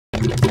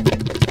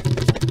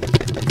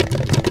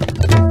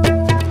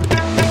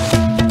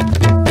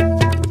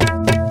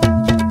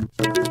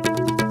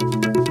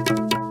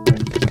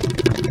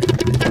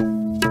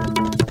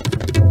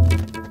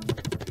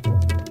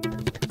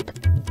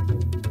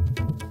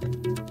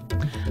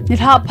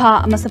nilhapha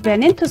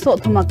masapenin thuso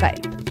thumakai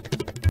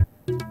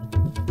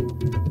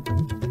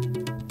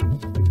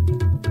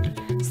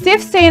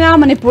Shiv Sena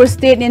Manipur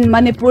State in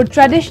Manipur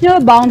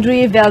traditional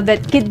boundary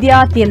velvet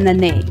kidya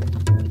timnane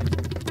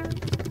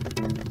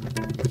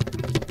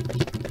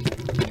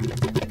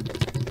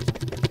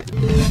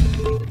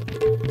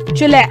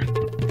Chile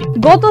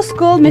Go to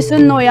School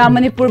Mission Noya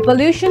Manipur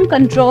Pollution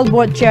Control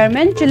Board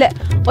Chairman Chile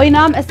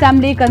Oinam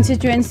Assembly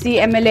Constituency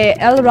MLA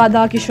L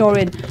Radha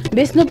Kishorin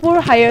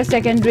Bisnupur Higher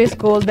Secondary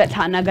School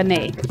Bethana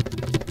Gane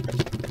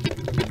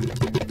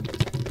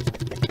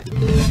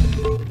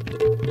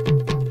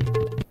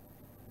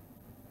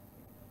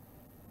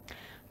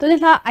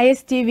Tunitha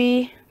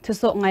ISTV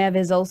Tusok Ngaya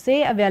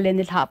Vezose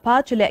Avelin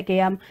Nilhapa Chile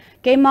Kayam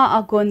Kema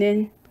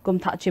Akonin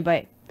Kumtha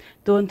Chibai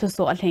Tun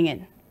Tuso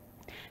Alhingin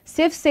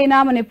Shiv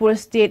Sena Manipur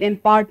State in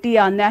Party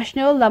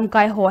National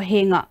Lamkai Ho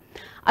Henga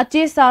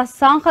Achesa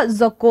Sangkhat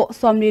Zoko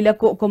Somli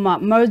Lako Kuma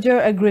Merger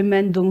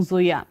Agreement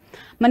Dungzuya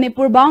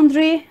Manipur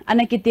Boundary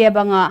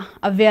Anakitebanga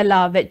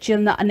Avela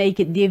Vetchilna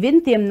Anakit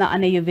Divin Timna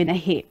Anayuvina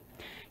He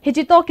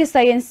Hichito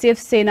Kisayan Shiv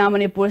Sena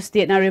Manipur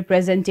State na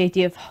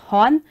Representative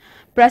Hon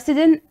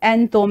President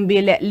N.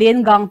 Tombile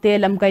Len Gangte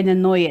Lamkai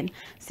Nanoyen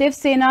Shiv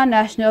Sena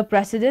National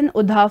President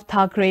Uddhav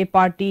Thackeray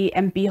Party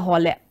MP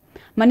Hole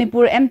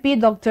Manipur MP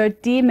Dr.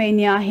 T.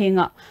 Mania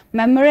Henga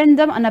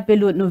Memorandum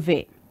Anapilut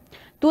Nuve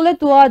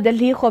Tuletua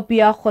Delhi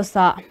Khopia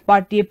Khosa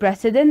Party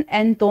President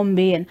N.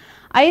 Tombain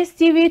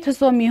ISTV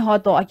Thusomi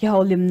Hoto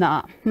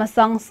Akiholimna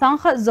Masang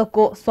Sangkhat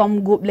Zoko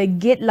Somgup Le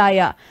Gate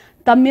Laya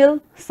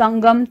Tamil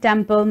Sangam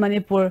Temple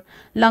Manipur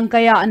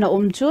Langkaya Ana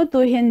Umchu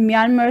Tuhin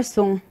Myanmar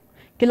Sung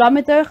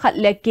Kilometer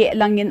Khatleke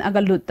Langin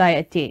Agalut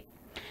Tayati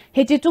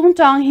Hichitung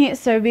Chang Hi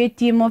Survey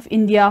Team of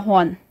India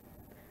Hon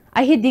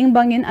Ahi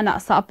dingbangin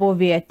anak sa apo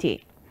viati.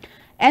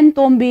 En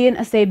tombin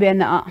asebe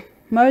na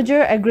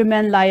merger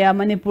agreement laya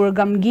Manipur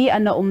gamgi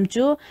ana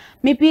umchu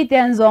mipi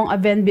tenzong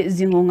aven bit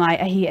zingungay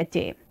ahi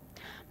ate.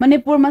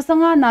 Manipur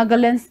masanga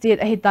Nagaland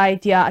State ahi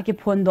taitia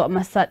akiphondo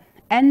masat.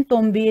 En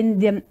tombin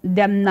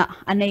demna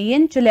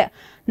anayin chule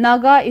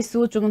naga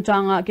isu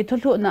chungchanga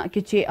kithulu na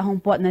kichi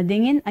ahongpot na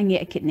dingin angi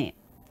akitni.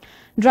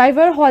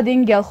 Driver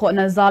holding gelkho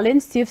na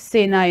Zalin Shiv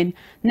Sena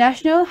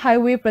National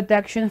Highway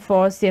Protection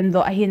Force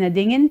semdo ahina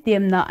dingin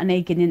timna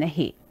anaykinin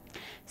ahi.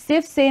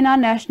 Shiv Sena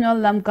National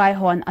Lamkai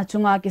hon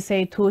achunga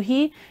kisay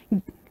thuhi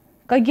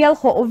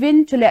kagelkho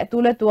uvin chule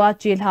tuletua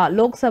chilha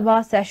Lok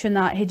Sabha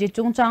sessiona hiji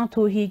chungchang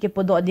thuhi ke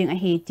podo ding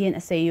ahi tin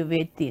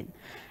asayuvetin.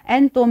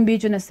 En tombi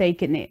chuna say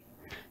kine.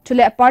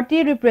 Chule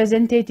party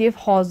representative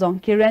Hozong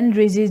Kiran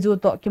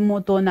Rizizu to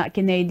kimoto na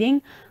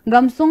kinading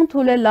gamsung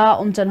thule la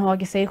umchan ho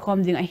ki say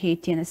khomding a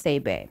hitin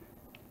sebe.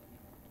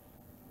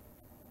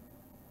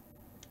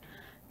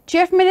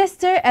 Chief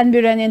Minister and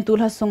Biranin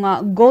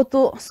Tulhasunga Go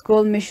to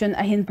School Mission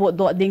ahin po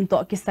do ding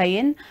to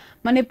kisayin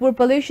Manipur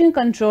Pollution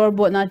Control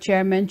Board na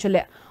Chairman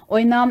Chule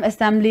Oinam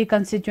Assembly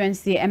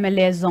Constituency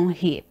MLA Zong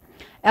Hi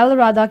L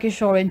Radha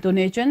Kishorin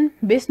Tunechun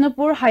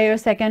Bisnupur Higher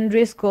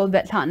Secondary School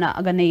Bethana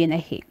Aganayin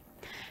ahi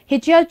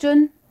Hichia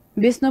Chun,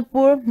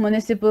 Bisnupur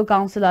Municipal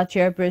Councilor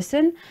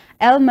Chairperson,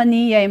 L.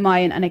 Mani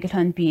Yaimayan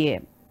Anakithan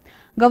PA.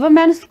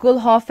 Government School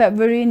Ho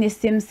February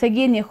Nisim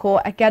Segi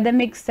Niho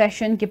Academic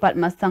Session Kipat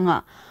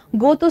Masanga.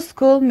 Go to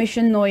School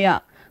Mission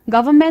Noya.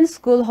 Government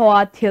School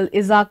Hoa Til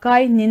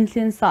Izakai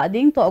Nintin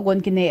Sading to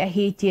Agon Kine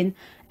Ahitin,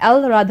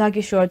 L. Radha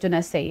Kishore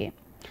Tunasay.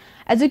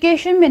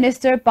 Education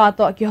Minister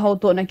Pato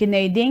Akihoto na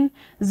Kinading,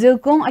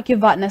 Zilkung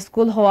Akivat na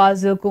School Hoa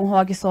Zilkung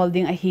Hoa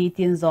Kisolding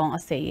Ahitin Zong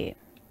Asay.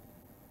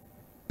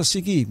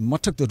 Masigi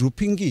matak the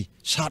roofing gi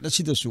shat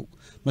asidasu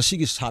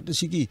masigi shat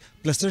asigi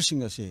plaster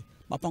singa se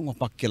mapang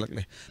mapak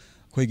kelakle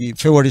khoigi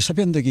February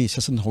 7 dagi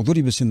session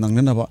hodori besin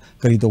nangnana ba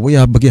kari do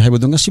waya bagi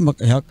haibodonga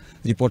simak ahak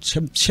report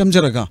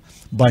semjaraga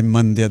by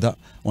Monday da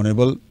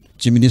honorable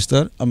Chief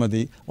Minister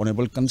amadi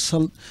honorable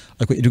Consul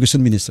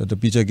Education Minister the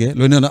pijage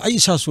loinana ai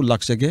sa su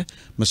laksage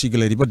masigi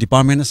leriba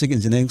department asig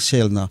engineering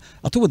cell na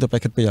atuba da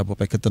packet pe yabo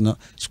packetana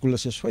school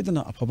ase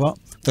soidana afaba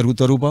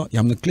taruba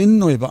yamna clean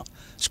noiba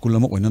school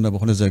ma oinana ba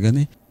hona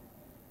jagani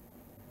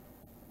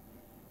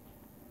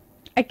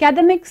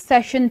Academic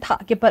session tha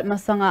kipat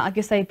masanga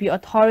akisaipi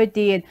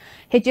authority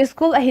HJ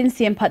school ahin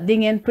siam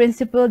phatdingen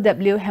principal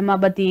W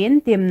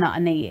Hemabatin timna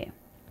anaye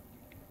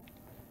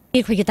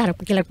Kuki Tarap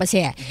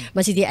Kilapase,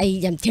 Masidi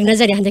I am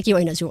Tinazari and the Kyo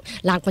in a shoe,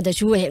 Lak for the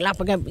shoe,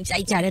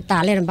 Lapaka,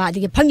 Tale and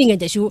Badi, pumping at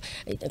the shoe,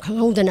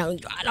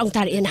 Hongdana, long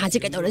tari and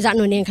Hansik or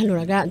Zano and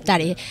Kaluraga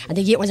Tari, and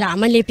the gate was a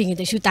man leaping in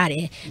the shoe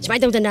tari.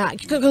 Spite of the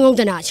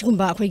Kukongdana,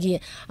 Chikumba, Kuki,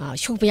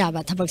 Shopia,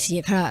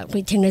 Tabaxi,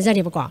 Quick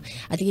Tinazari Baka.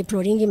 I think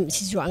prodding him,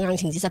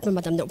 Sisu this up,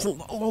 but I'm the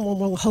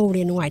whole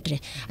in white.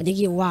 I think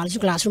you wall,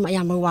 classroom, I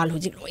am a wall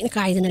who's in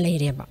Kai than a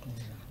lady about.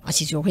 As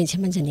is your Queen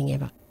mentioning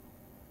ever.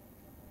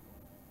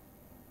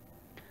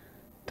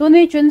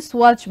 Tunechun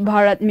Swachh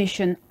Bharat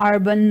Mission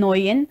Urban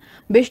Noyin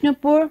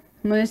Bishnupur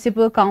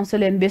Municipal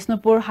Council in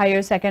Bisnupur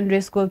Higher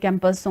Secondary School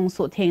Campus Sung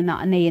Suthengna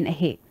Anayin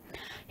Ahe.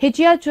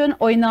 Hichia Chun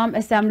Oinam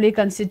Assembly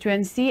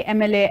Constituency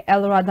MLA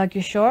L Radha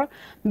Kishore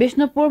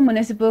Bishnupur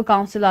Municipal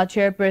Councilor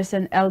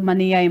Chairperson L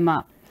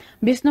Maniyaima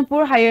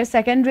Bisnupur Higher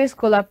Secondary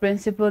School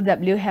Principal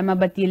W.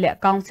 Hemabati le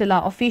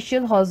Councilor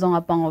Official Hozong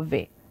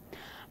Apangove.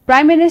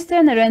 Prime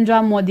Minister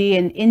Narendra Modi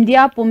in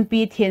India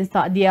Pumpi Thien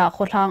Sa Dia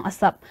Khotang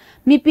Asap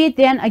Mipi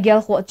Ten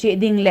Agel Ho Che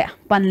Ding Le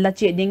Pan La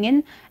Che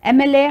Dingin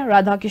MLA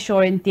Radha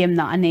Kishorin Tiem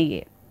Na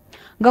Aneye.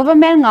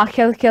 Government nga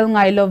khel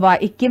ngai lova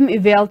ikim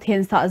ivel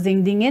Thien Sa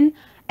Zing Dingin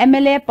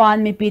MLA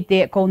Pan Mipi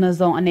Te Kona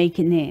Zong Anei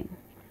Kine.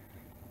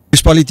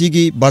 Municipality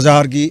gi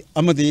bazar gi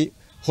amadi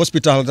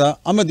hospital da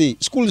amadi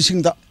school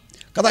sing da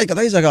kadai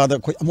jaga da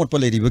khoi amot pa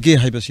leri bage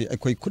haibasi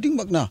khoi khuding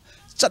makna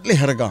chatle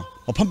haraga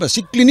ofam pa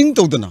si cleaning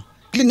tawdana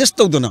cleanest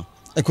tawdana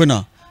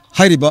ekhoina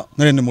hairiba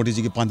Narendra Modi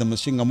ji gi pandam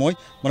sing amoy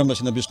maram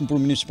basina Bisnupur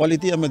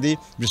municipality amadi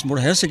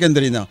Bisnupur higher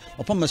secondary na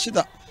ofam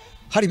masida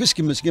hariba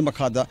scheme gi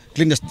makhada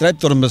cleanest drive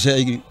toram base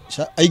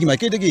aigi mai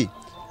dagi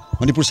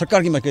Manipur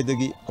sarkar gi mai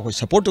dagi khoi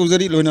support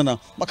tawjari loina na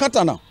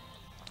makhata na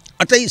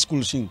atai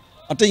school sing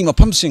atai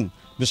mafam sing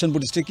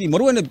Bisnupur district ki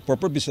maruana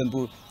proper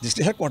Bisnupur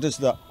district headquarters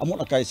da amot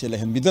akai se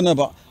lehem bidana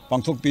ba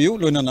pangthok piu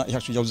loina na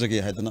yaksu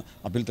jawjage haidana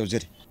appeal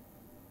tawjari.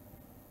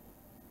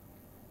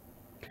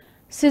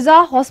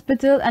 Siza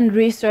Hospital and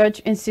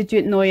Research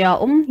Institute Noya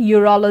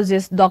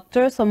urologist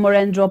Dr.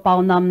 Somorendro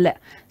Paunamle,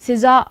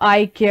 Siza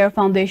Eye Care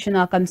Foundation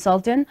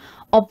consultant,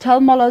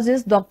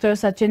 ophthalmologist Dr.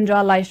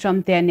 Sachindra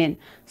Laishram Tenin,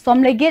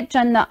 Somlegit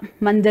Channa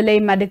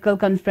Mandalay Medical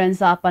Conference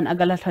apan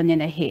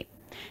agalathanin ahi.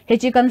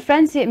 Hichi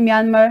conference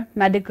Myanmar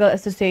Medical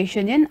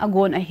Association in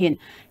agon ahin.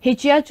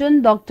 Hichia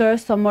chun Dr.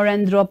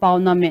 Somorendro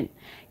Paunamin.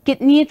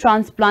 Kidney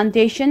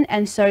transplantation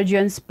and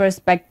surgeon's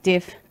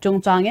perspective.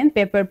 Chungchangin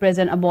paper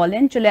present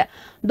abolin chule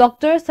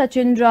Dr.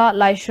 Sachindra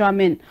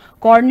Laishramin.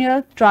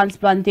 Corneal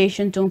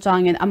transplantation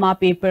chungchangin ama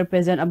paper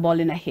present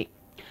abolin ahi.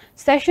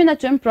 Session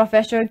achun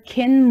Professor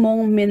Kin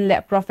Mong Min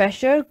le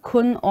Professor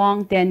Kun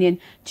Ong Tenin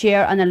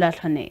chair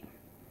analathane.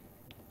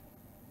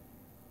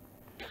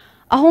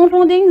 Ahong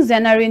rongding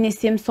January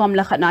nisim som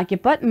lakhat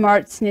nakipat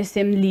March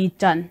nisim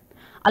litan.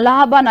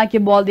 Alahaba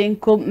nakibolding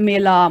Kumbh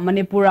Mela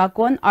Manipura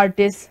kon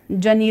artist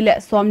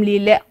Janile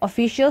Somlile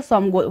official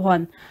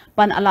Somgutwan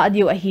pan ala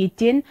adiu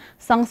ahitin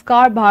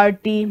Sanskar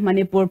Bharti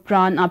Manipur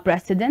Pran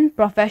President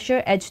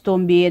Professor H.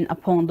 Tombien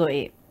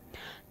Apongdoe.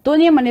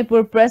 Tony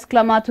Manipur Press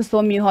Klama to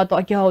Somi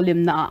Hoto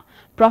Akiholim na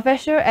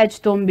Professor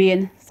H.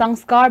 Tombien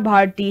Sanskar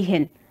Bharti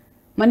hin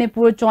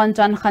Manipur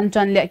Chonchan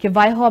Khanchan le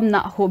kivaihom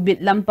na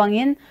hubit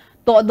lampangin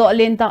to do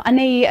lentang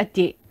anei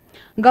ati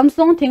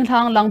gamsong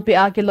thingthang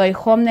langpia kiloi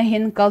khom na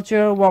hin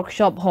culture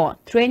workshop ho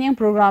training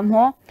program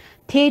ho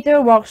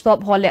theater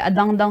workshop ho le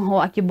adangdang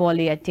ho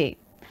akiboli ati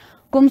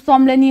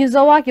kumsom le ni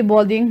zawa ki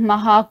bolding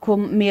maha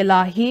kum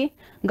mela hi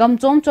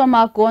gamchom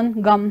choma kon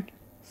gam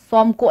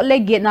som ko le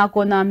ge na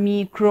ko na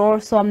mi crore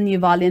som ni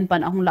valin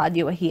pan ahung la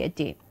diwa hi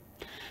ati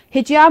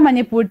hichia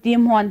Manipur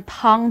team hon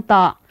thang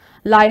ta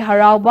lai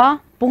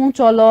harawa pung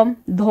cholom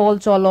dhol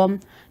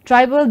cholom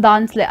tribal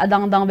dance le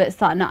adangdang ve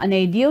sana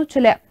anei diu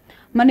chule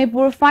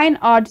Manipur Fine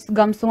Arts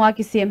gamsunga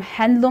kisim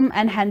handloom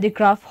and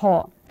handicraft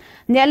ho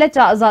nele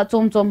cha za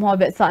chom ho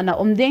ve sana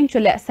umding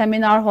chule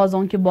seminar ho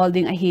zong ki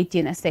bolding a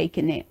hitin a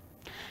seikine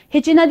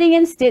hichina ding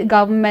in state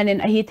government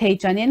in a hit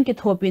chanin ki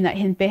thopi na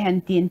hin pe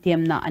hentin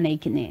tiam na anei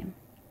kine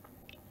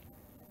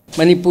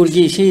Manipur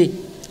gi si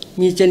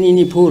mi chani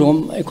ni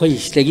phurom khoi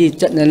stegi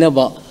chatna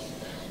laba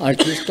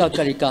artist ka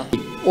karika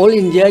all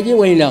India gi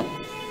waina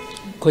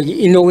khoi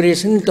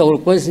inauguration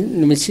tawr ko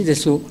nimisi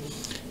desu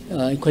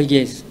khoi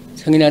ge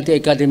Sanginati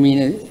Academy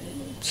na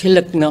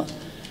silakna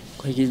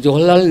khoi ge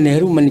Jawaharlal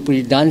Nehru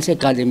Manipuri Dance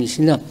Academy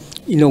sina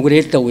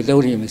inaugurate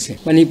tawdawri mase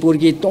Manipur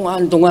gi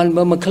tongan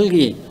ba makhal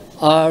gi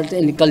art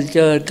and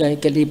culture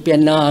kali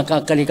piana ka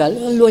karika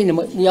loina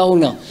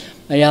yauna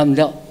ayam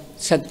da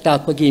sakta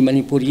ko gi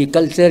Manipur gi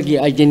culture gi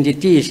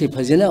identity se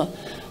phajana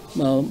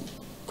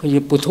khoi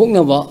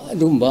puthokna ba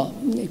dumba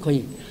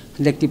khoi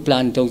handakti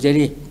plan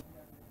tawjari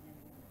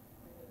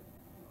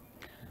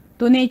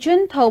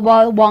Tunechun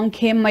Thobal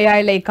Wangkem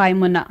Mayai Laikai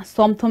Muna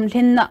Somthum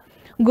Linna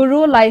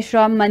Guru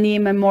Laishram Mani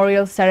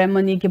Memorial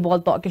Ceremony ki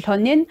bolto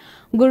kilhonin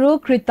Guru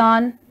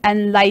Kritan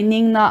and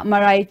Lining na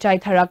Marai Chai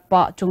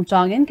Tharakpa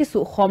Chungchangin ki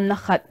su khom na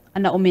khat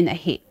ana umin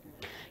ahi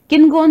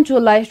Kingon chu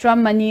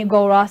Laishram Mani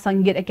Gaura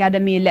Sangeet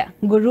Academy le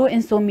Guru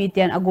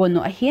Insomitian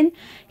Agono ahin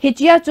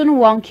Hichia chun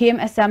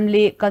Wangkem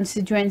Assembly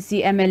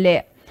Constituency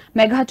MLA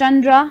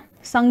Meghachandra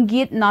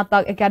Sangeet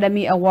Natak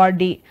Academy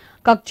Awardee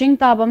Kakching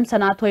Tabam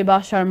Sanathoiba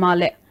Sharma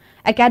le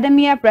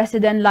Academia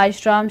President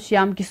Laishram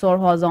Shyam Kishore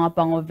Hozong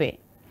Apangove.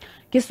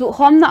 Kisu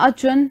Hom na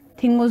achun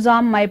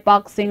Thinguzam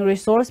Maipak Singh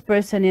Resource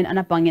Person in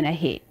Anapangin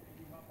ahi.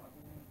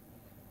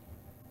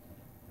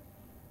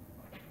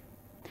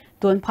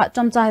 Tun Pat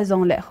Chamcha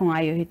Hezong le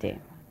Hongayo hite.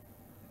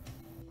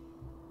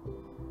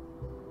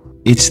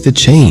 It's the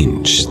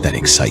change that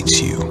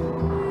excites you.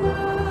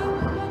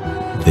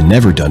 The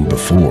never done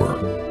before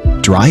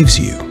drives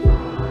you.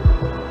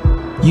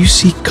 You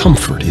seek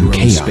comfort in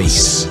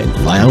chaos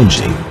and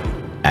lounging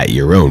at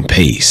your own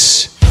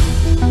pace.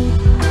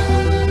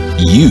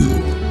 You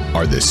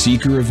are the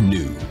seeker of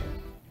new.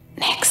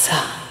 Nexa.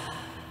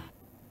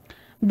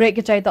 Break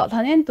it right out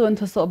hanin tun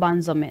to so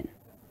banzomin.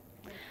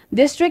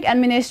 District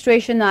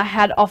Administration na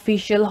head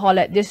official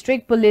holet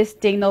District Police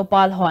Tingno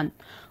Palhon.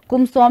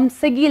 Kumsom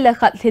segi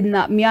lekhat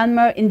hidna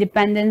Myanmar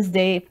Independence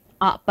Day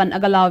a pan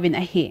agalawin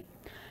ahi.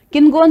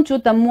 Kingon chu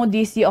tamu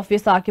DC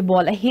officer ki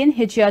bol ahin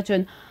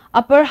hichiachun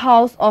Upper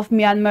House of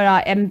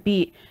Myanmar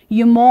MP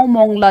Yumong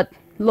Monglat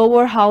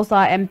Lower House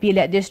MP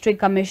le District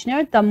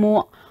Commissioner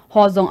tamu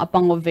hozong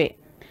apangove.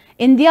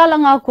 India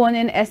langa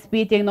konin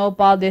SP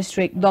Tingnopal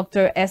District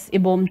Dr. S.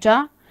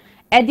 Ibomcha,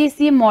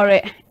 ADC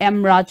More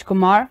M.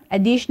 Rajkumar,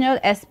 Additional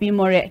SP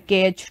More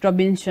KH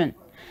Robinson,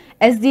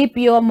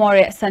 SDPO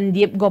More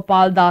Sandeep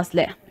Gopal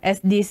Dasle,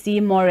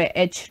 SDC More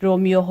H.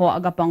 Romeo Ho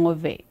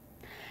Agapangove.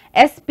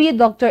 SP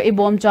Dr.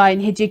 Ibomcha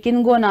in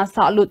Hichikingo na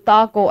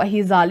saluta ko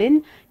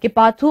ahizalin,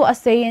 kipatu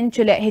asayin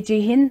chule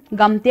hichihin,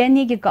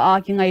 gamteni ki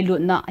kaa ki ngay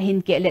lut na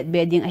ahin kelet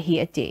beding ahi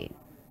ate.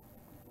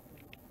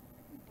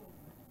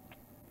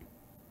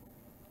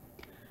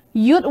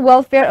 Youth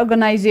Welfare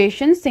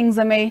Organization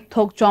Singzame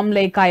Thokchom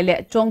Leikai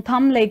le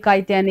Chongtham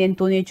Leikai Tianin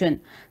Tunichun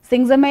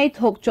Singzame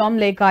Thokchom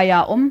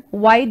Leikaya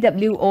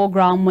YWO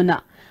Ground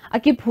Muna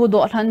Akip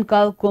Hudo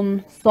Thankal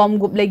Kum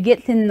Somgup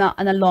Legit Linna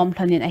Analom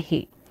Thanin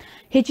Ahi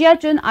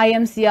Hichiachun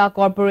IMCA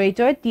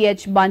Corporator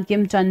TH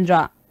Bankim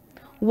Chandra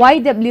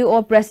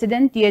YWO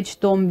President TH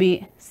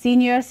Tombi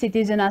Senior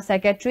Citizen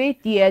Secretary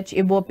TH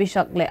Ibo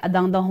Pishakle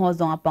Adangdang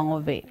Hozong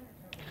Apangove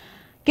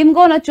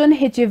Kingo na chun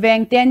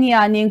hichiveng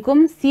tenya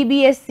ningkum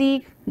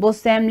CBSC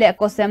bosem le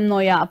kosem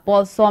noya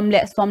pol som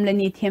le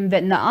ni thim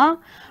vet na a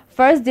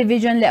first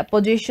division le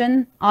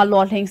position a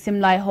lol hing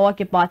simlai ho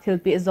ke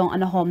pathil pi zong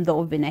ana hom do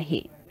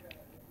vinahi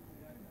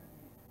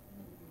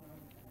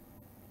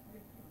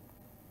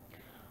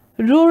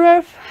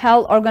Rural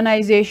Health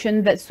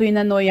Organization vet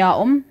suina noya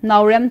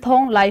naurem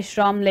thong lai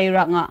shram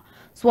leiranga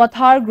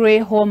swathar grey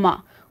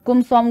homa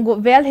kumsom gu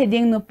vel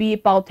heading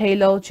nupi pau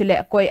thailo chile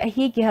koi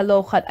ahi ki hello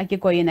khat aki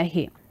koi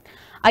nahi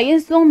ayin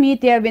sung mi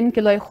tervin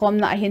kiloi khom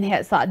na ahin he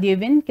sa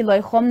divin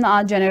kiloi khom na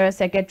General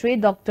Secretary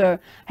Dr.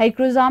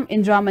 Haikruzam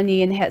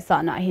Indramani in he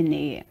sa na ahin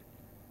ni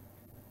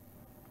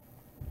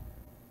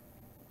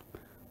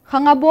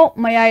Khangabo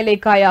mayai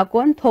lekaya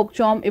kon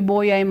thokchom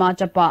iboyai ma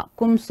chapa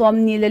kumsom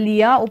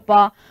nilalia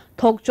upa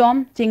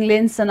thokchom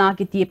chinglen sana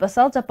kiti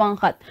pasal chapang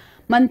khat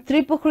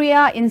Mantri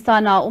Pukriya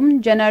insana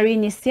January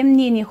ni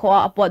simni ni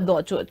khoa apot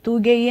do chu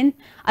tugein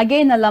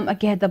again alam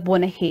akiheta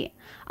bonahi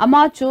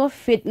ama chu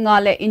fit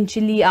ngale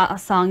inchili a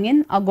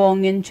asangin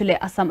agongin chule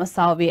asam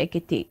asawi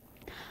akiti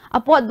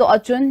apot do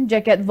achun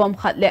jacket vom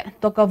khatle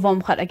toka vom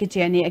khat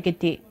akicheni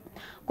akiti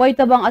koi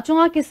tabang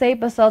achunga kisai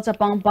pasal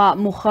chapang pa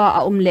mukha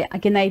a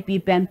akinai pi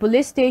pen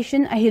police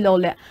station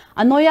ahilole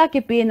anoya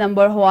ki p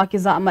number hoa ki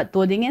zamat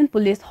todingin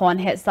police hon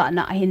het sa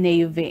na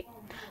ahineyuve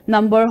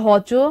number ho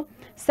chu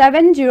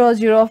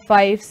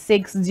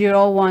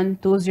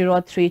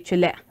 7005601203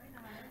 chile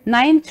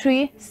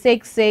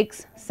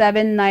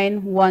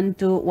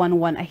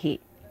 9366791211 ahi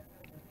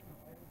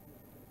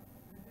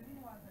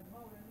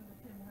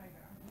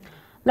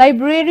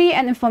Library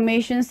and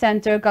Information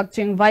Center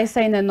Kakching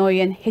Vaisai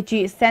Nanoyan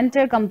Hichi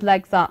Center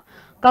Complexa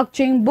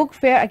Kakching Book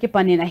Fair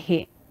akipanin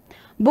ahi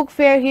Book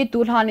Fair hi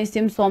tulhani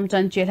sim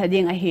somchan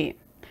chilhading ahi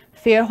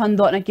Fair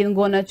Hondo na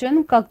Kingona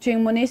Chun,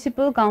 Kakching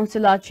Municipal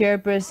Councilor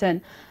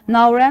Chairperson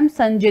Naurem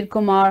Sanjit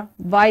Kumar,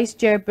 Vice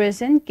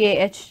Chairperson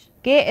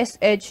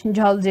KSH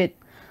Jaljit,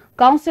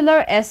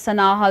 Councilor S.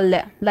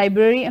 Sanahalle,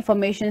 Library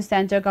Information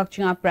Center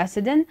Kakchinga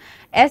President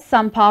S.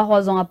 Sampha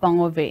Hozonga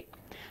Pangove.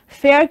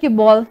 Fair ki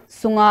bol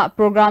sunga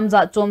program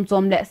za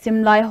chom le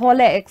simlai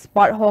hole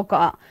expert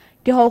hoka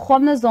ki ho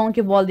khom na zong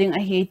ki bolding a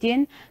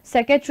hitin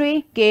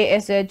Secretary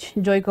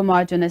KSH Joy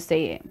Kumar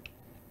Junaseye.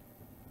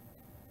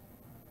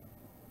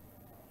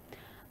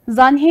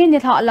 Zanhi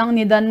nitha lang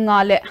nidan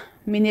ngale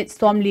minute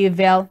som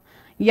level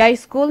yai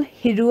school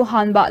hiru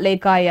hanba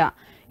lekaya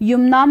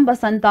yumnam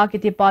basanta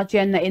kitipa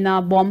chen na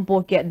ina bom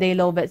poke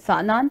delo vet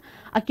sanan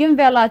akim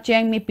vela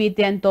cheng mi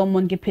piten to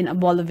mun ki phin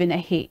abolvin a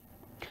hi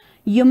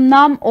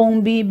yumnam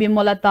ongbi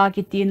bimolata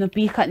kiti nu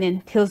pi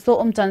khanin thilso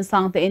umchan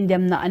sangte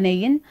indem na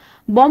anein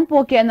bom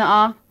poke na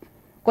a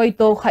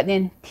koito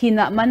khanin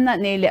thina manna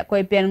nele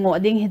koi pen ngo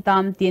ding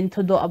hitam tin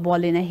thudo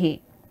abolin a hi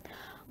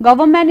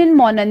Government in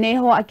Mona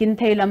Neho akin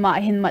Taylama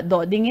hin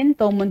Maddo dingin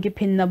Tomun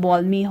Kipin na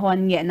ball mi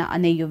hon nge na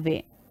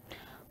aneyuve.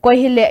 Koi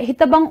hile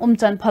hitabang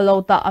umchan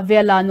palota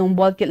avela nung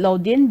ball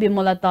kitlaw din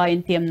bimulata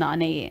in team na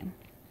aneye.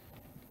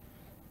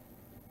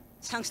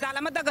 Sangstala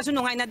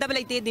kasunungay na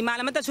dabalaite di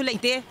malamata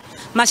sulaite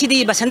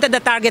masidi basanta da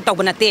target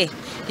tawag nate.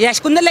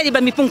 Yes kun nala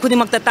iba mi pung kudi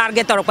magta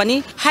target tawag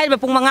pani hay ba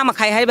pung mga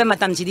makhay hay ba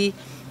matam sidi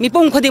mi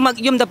pung kudi mag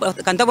yum da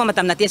kantaw ba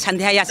matam nate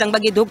sandhaya sang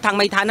bagi duk thang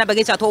may thana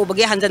bagi sa tho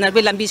bagi hanjanar bi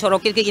lambi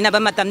sorokir ke ina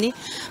ba matam ni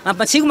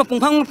mapasig mapung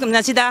phang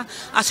na sida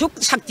asuk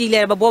sakti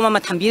le ba bo ma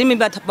mathambir mi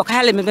ba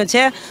bakhay le mi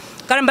se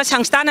karamba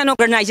sangstana no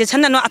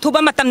organization no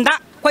athuba matam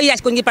da koi yes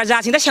kun gi praja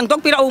sing da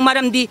sangtok pira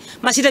umaram di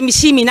masida mi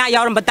simina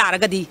yawram ba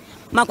taragadi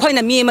Makoy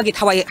mi magi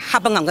thawai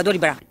habangam ga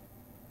doribara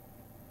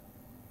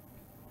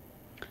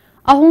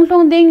Ahung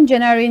Longding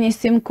January ni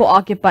sim ko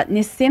akipat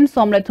ni sim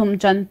somle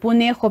thumchan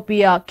Pune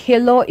Khopia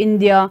Khelo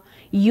India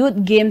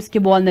Youth Games ki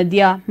bol na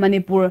dia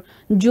Manipur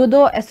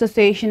Judo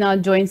Association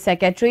Joint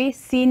Secretary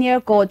Senior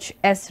Coach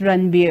S.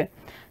 Ranbir.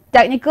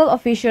 Technical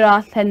Officer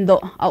Thendo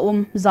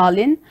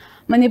Zalin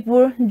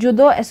Manipur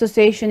Judo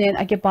Association in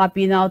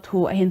Akipapi now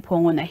thu ahin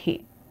phongo na hi.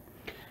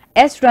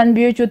 S.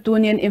 Ranbir chu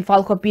tunin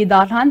Imphal Khopi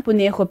Darhan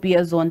Pune Khopi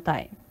a zone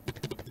tai.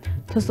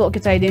 Thusok ki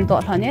chaiding to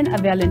thanin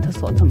avelin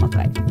thusok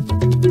thamakai.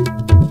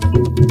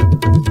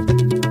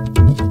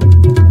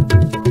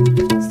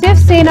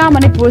 Sena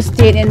Manipur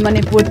State in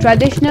Manipur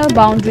Traditional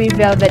Boundary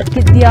Velvet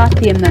Kidya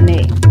Team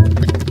Nane.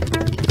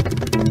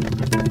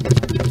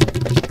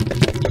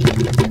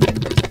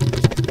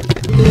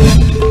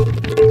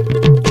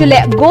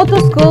 Chile Go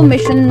to School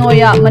Mission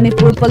Noya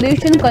Manipur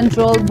Pollution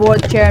Control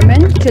Board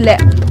Chairman Chile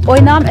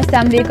Oinam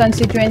Assembly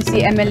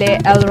Constituency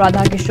MLA L.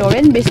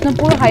 Radhakishorin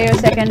Bishnupur Higher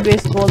Secondary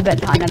School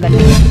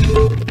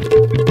Bethanagani.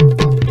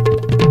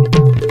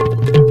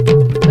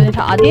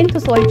 Adin to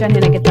soy chan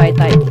hina ke tai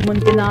tai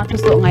muntina to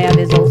so ngaya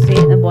result se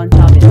na bon